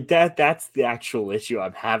 That's the actual issue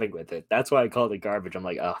I'm having with it. That's why I called it garbage. I'm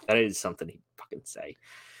like, oh, that is something he'd fucking say.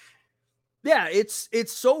 Yeah, it's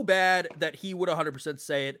so bad that he would 100%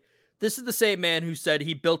 say it. This is the same man who said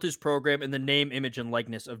he built his program in the name, image, and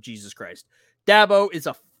likeness of Jesus Christ. Dabo is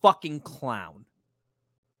a fucking clown.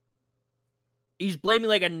 He's blaming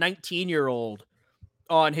like a 19-year-old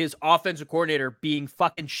on his offensive coordinator being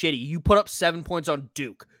fucking shitty. You put up 7 points on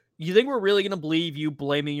Duke. You think we're really going to believe you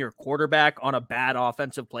blaming your quarterback on a bad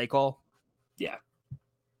offensive play call? Yeah.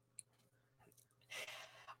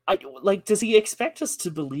 Does he expect us to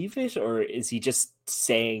believe it, or is he just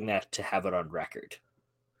saying that to have it on record?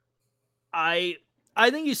 I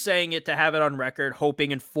think he's saying it to have it on record,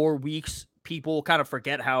 hoping in 4 weeks people kind of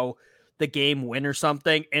forget how the game went or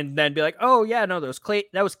something, and then be like, oh, yeah, no, that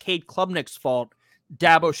was Cade Klubnik's fault.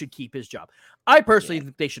 Dabo should keep his job. I personally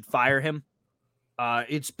think they should fire him.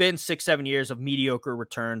 It's been 6-7 years of mediocre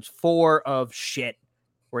returns, 4 of shit,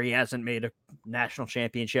 where he hasn't made a national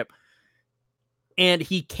championship. And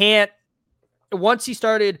he can't, once he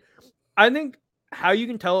started, I think how you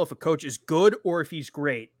can tell if a coach is good or if he's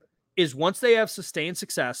great is once they have sustained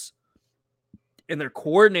success and their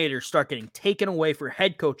coordinators start getting taken away for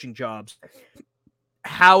head coaching jobs,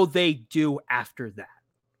 how they do after that.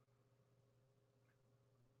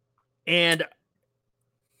 And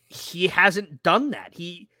he hasn't done that.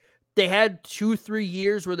 They had 2-3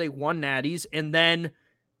 years where they won natties, and then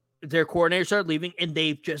their coordinator started leaving, and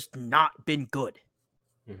they've just not been good.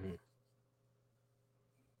 Mm-hmm.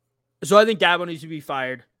 So I think Dabo needs to be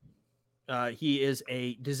fired. He is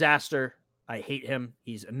a disaster. I hate him.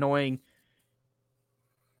 He's annoying.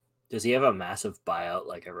 Does he have a massive buyout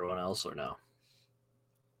like everyone else, or no?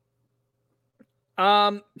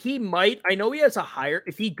 He might. I know he has a higher.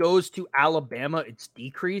 If he goes to Alabama, it's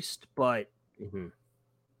decreased, but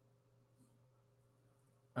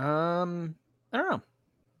I don't know.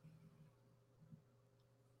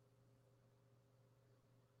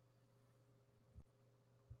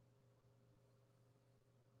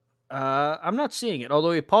 I'm not seeing it,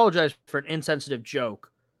 although he apologized for an insensitive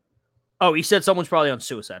joke. Oh, he said someone's probably on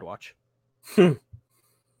suicide watch.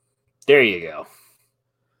 There you go.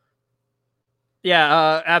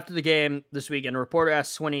 Yeah, after the game this weekend, a reporter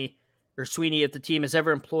asked Sweeney if the team has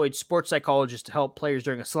ever employed sports psychologists to help players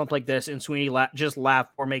during a slump like this, and Sweeney just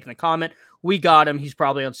laughed before making the comment. We got him. He's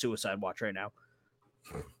probably on suicide watch right now.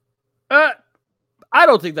 I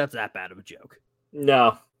don't think that's that bad of a joke.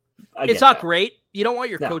 No. It's not great. You don't want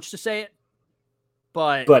your coach to say it,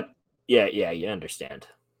 but yeah, you understand.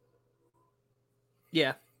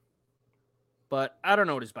 Yeah. But I don't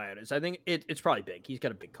know what his buyout is. I think it's probably big. He's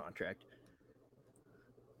got a big contract.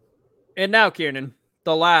 And now, Kieran,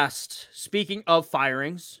 the last, speaking of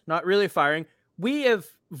firings, not really firing, we have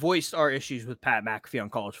voiced our issues with Pat McAfee on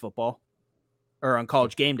college football, or on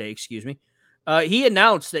college game day, excuse me. He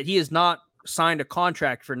announced that he has not signed a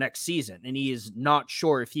contract for next season, and he is not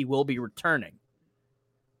sure if he will be returning.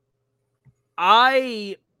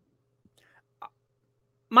 My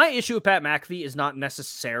issue with Pat McAfee is not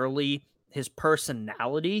necessarily his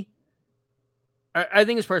personality. I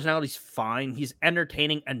think his personality is fine. He's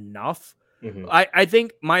entertaining enough. Mm-hmm. I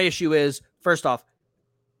think my issue is, first off,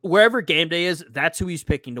 wherever game day is, that's who he's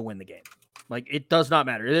picking to win the game. Like, it does not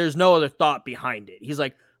matter. There's no other thought behind it. He's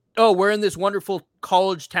like, oh, we're in this wonderful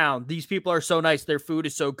college town. These people are so nice. Their food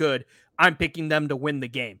is so good. I'm picking them to win the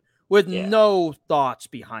game with no thoughts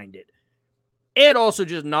behind it. And also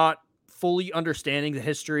just not fully understanding the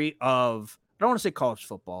history of, I don't want to say college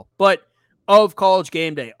football, but of college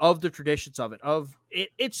game day, of the traditions of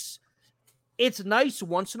it, it's nice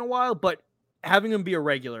once in a while, but having him be a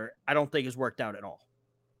regular, I don't think has worked out at all.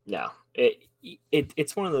 No,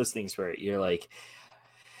 it's one of those things where you're like,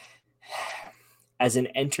 as an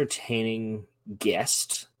entertaining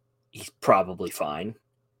guest, he's probably fine.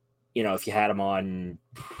 You know, if you had him on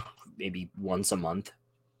maybe once a month,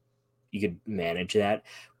 you could manage that.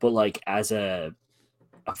 But like as a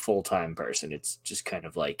full-time person, it's just kind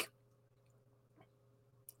of like,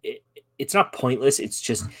 it's not pointless. It's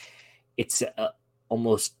just, it's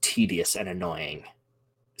almost tedious and annoying.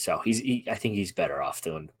 So I think he's better off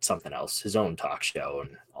doing something else, his own talk show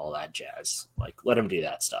and all that jazz. Like, let him do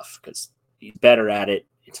that stuff because he's better at it.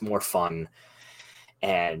 It's more fun.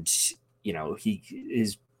 And, you know,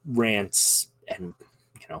 his rants and,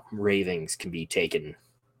 you know, ravings can be taken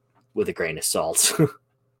with a grain of salt.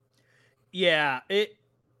 Yeah,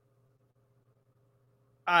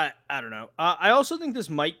 I don't know. I also think this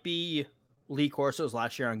might be Lee Corso's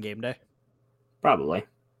last year on game day. Probably.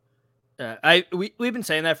 We've been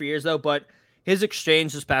saying that for years though, but his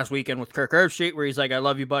exchange this past weekend with Kirk Herbstreit, where he's like, "I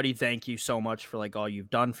love you, buddy. Thank you so much for like all you've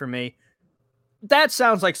done for me." That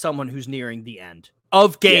sounds like someone who's nearing the end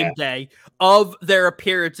of game day, of their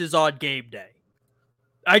appearances on game day.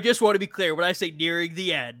 I just want to be clear when I say nearing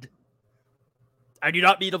the end, I do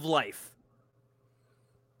not mean of life.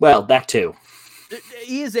 Well, that too.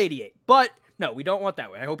 He is 88, but no, we don't want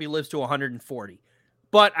that way. I hope he lives to 140.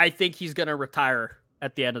 But I think he's going to retire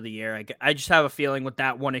at the end of the year. I just have a feeling with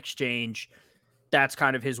that one exchange, that's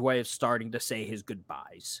kind of his way of starting to say his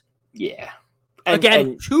goodbyes. Yeah. And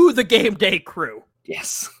to the game day crew.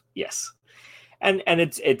 Yes. And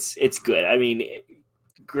it's good. I mean,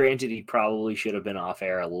 granted, he probably should have been off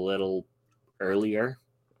air a little earlier.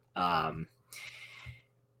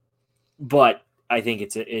 But I think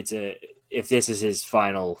it's if this is his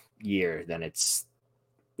final year, then it's,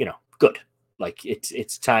 you know, good. Like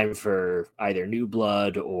it's time for either new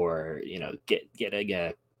blood or, you know, getting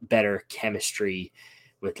a better chemistry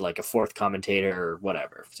with like a fourth commentator or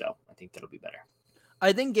whatever. So I think that'll be better.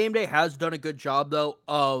 I think Game Day has done a good job though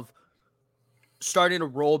of starting to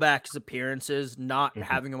roll back his appearances, not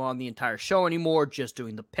having him on the entire show anymore, just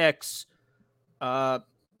doing the picks.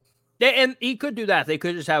 And he could do that. They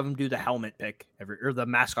could just have him do the helmet pick or the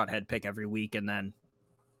mascot head pick every week, and then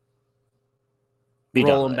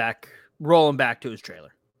roll him back to his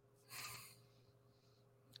trailer.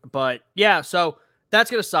 But yeah, so that's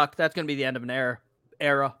gonna suck. That's gonna be the end of an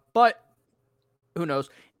era. But who knows?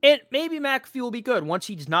 Maybe McAfee will be good once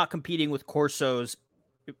he's not competing with Corso's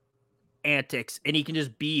antics, and he can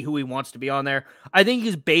just be who he wants to be on there. I think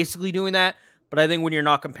he's basically doing that. But I think when you're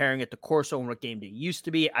not comparing it to Corso and what game day used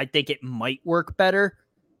to be, I think it might work better.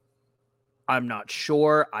 I'm not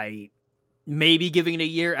sure. I may be giving it a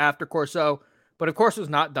year after Corso. But if Corso's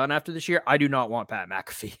not done after this year, I do not want Pat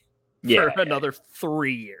McAfee for another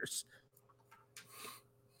 3 years.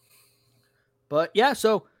 But yeah,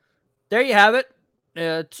 so there you have it.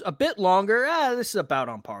 It's a bit longer. This is about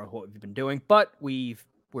on par with what we've been doing, but we're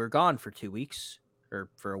gone for 2 weeks or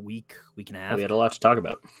for a week and a half. We had a lot to talk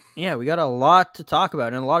about. Yeah, we got a lot to talk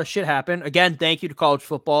about, and a lot of shit happened. Again, thank you to college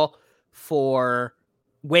football for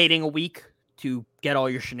waiting a week to get all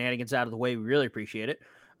your shenanigans out of the way. We really appreciate it.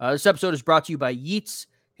 This episode is brought to you by Yeats.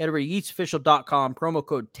 Head over to yeatsofficial.com, promo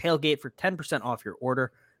code Tailgate for 10% off your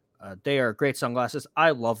order. They are great sunglasses.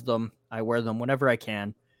 I love them. I wear them whenever I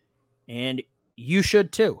can, and you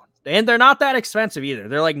should too. And they're not that expensive either.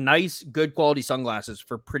 They're like nice, good quality sunglasses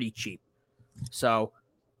for pretty cheap. So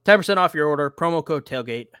 10% off your order, promo code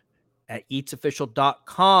Tailgate at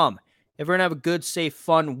eatsofficial.com. Everyone have a good, safe,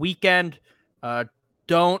 fun weekend.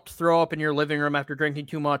 Don't throw up in your living room after drinking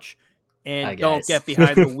too much. And don't get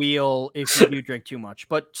behind the wheel if you do drink too much.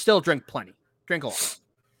 But still drink plenty. Drink a lot.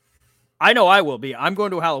 I know I will be. I'm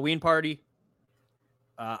going to a Halloween party.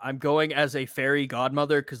 I'm going as a fairy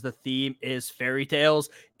godmother because the theme is fairy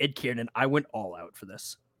tales. And Kieran, I went all out for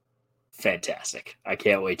this. Fantastic. I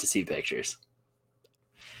can't wait to see pictures.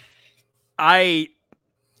 I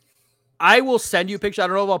will send you a picture. I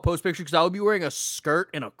don't know if I'll post pictures because I'll be wearing a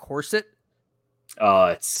skirt and a corset. Oh,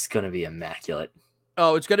 it's going to be immaculate.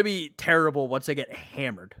 Oh, it's going to be terrible once I get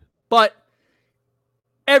hammered. But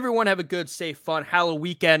everyone have a good, safe, fun Halloween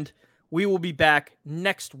weekend. We will be back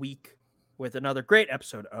next week with another great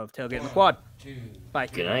episode of Tailgate in the Quad. Bye.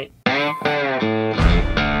 Good night.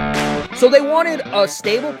 So they wanted a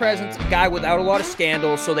stable presence, a guy without a lot of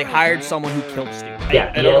scandals, so they hired someone who killed Stu.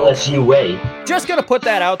 Yeah, the LSU way. Just going to put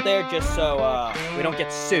that out there just so we don't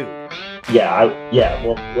get sued.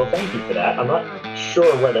 Well, thank you for that. I'm not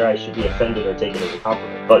sure whether I should be offended or take it as a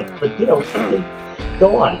compliment, but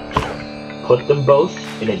go on. Put them both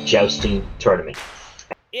in a jousting tournament.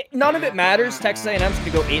 None of it matters. Texas A&M's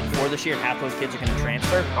going to go 8-4 this year, and half those kids are going to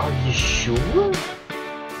transfer. Are you sure?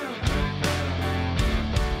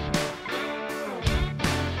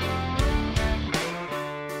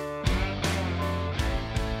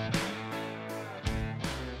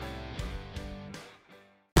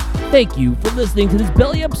 Thank you for listening to this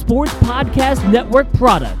Belly Up Sports Podcast Network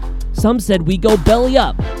product. Some said we go belly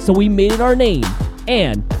up, so we made it our name,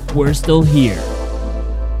 and we're still here.